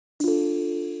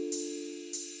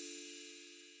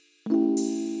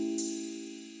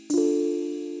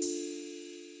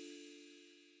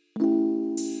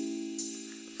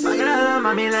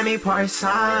mommy, let me pour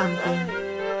something.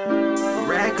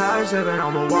 Red cup sipping,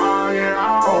 I'ma walk it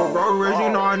out. Bro, rich, you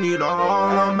know I need a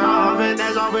whole amount. And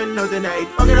that's all with nothing, hey.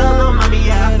 Fuck it up, little mommy,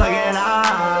 yeah, fuck it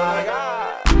up.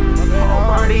 Whole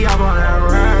party up on that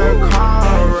red car.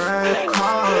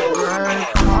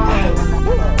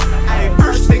 Hey,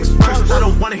 first things first, I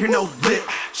don't wanna hear no lip.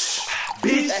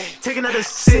 Bitch, take another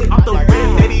sip off the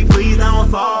rim, baby, please don't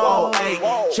fall. Hey,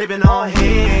 tripping on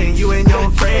him, you and your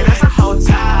friend, that's the whole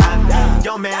time.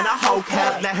 Yo, man, a whole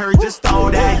cap, let her just throw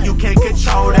that. You can't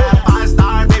control that.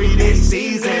 5-star, baby, this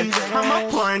season. I'ma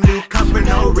pour a new cup for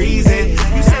no reason.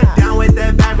 You sit down with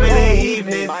that back for the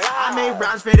evening. I made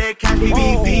rounds for that cash,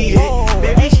 BBV it.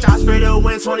 Baby, shots for the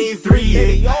win 23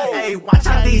 it. Hey, watch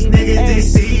out, these niggas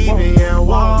deceiving.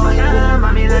 Whoa,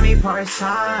 mommy, let me pour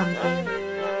something.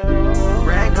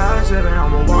 Red cup sipping,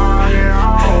 I'ma walk it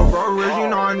out. Bro, rich, you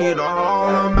know I need a whole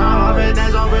amount. And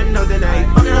that's all with nothing, hey.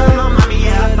 Fuck it up, little mommy,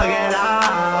 yeah, fuck it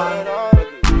up.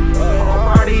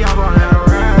 Whole party up on that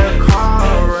red car.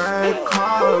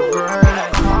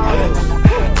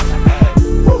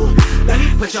 Let me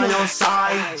put you on your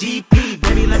side. GP,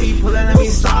 baby, let me pull it, let me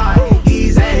slide.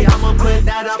 Easy, I'ma put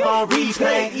that up on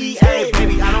replay. EA,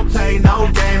 baby, I don't play no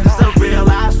games. It's a real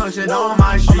ass function on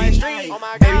my street.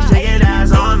 Baby, shaking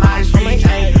ass on my street.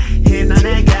 Ay, hitting on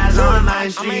that gas on my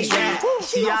street. Yeah,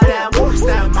 she out that moves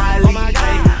that Miley.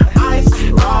 Ice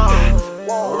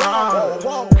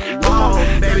roll,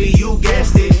 baby, you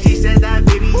guessed it. She said that,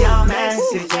 baby, your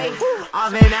message.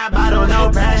 Off in that bottle, no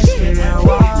pressure.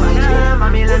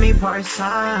 Mommy, let me pour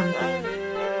something.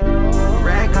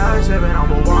 Red cup sipping,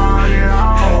 I'ma walk it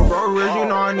out. Bro, rich, you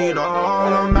know I need a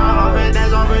whole amount. And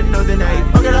that's all with nothing, hey.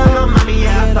 Fuck it up, little mommy,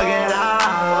 yeah, fuck it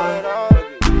up.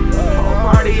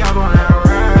 Whole party up on that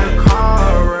red car.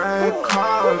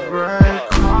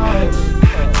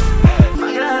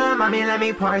 Fuck it up, mommy, let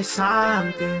me pour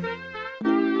something.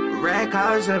 Red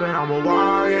cup sipping, I'ma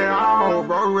walk it out.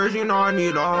 Bro, rich, you know I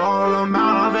need a whole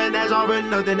amount. And that's all with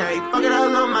nothing, hey. Fuck it up,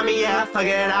 little mommy, yeah, fuck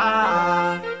it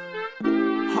up.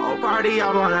 Whole party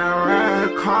up on that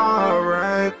red car.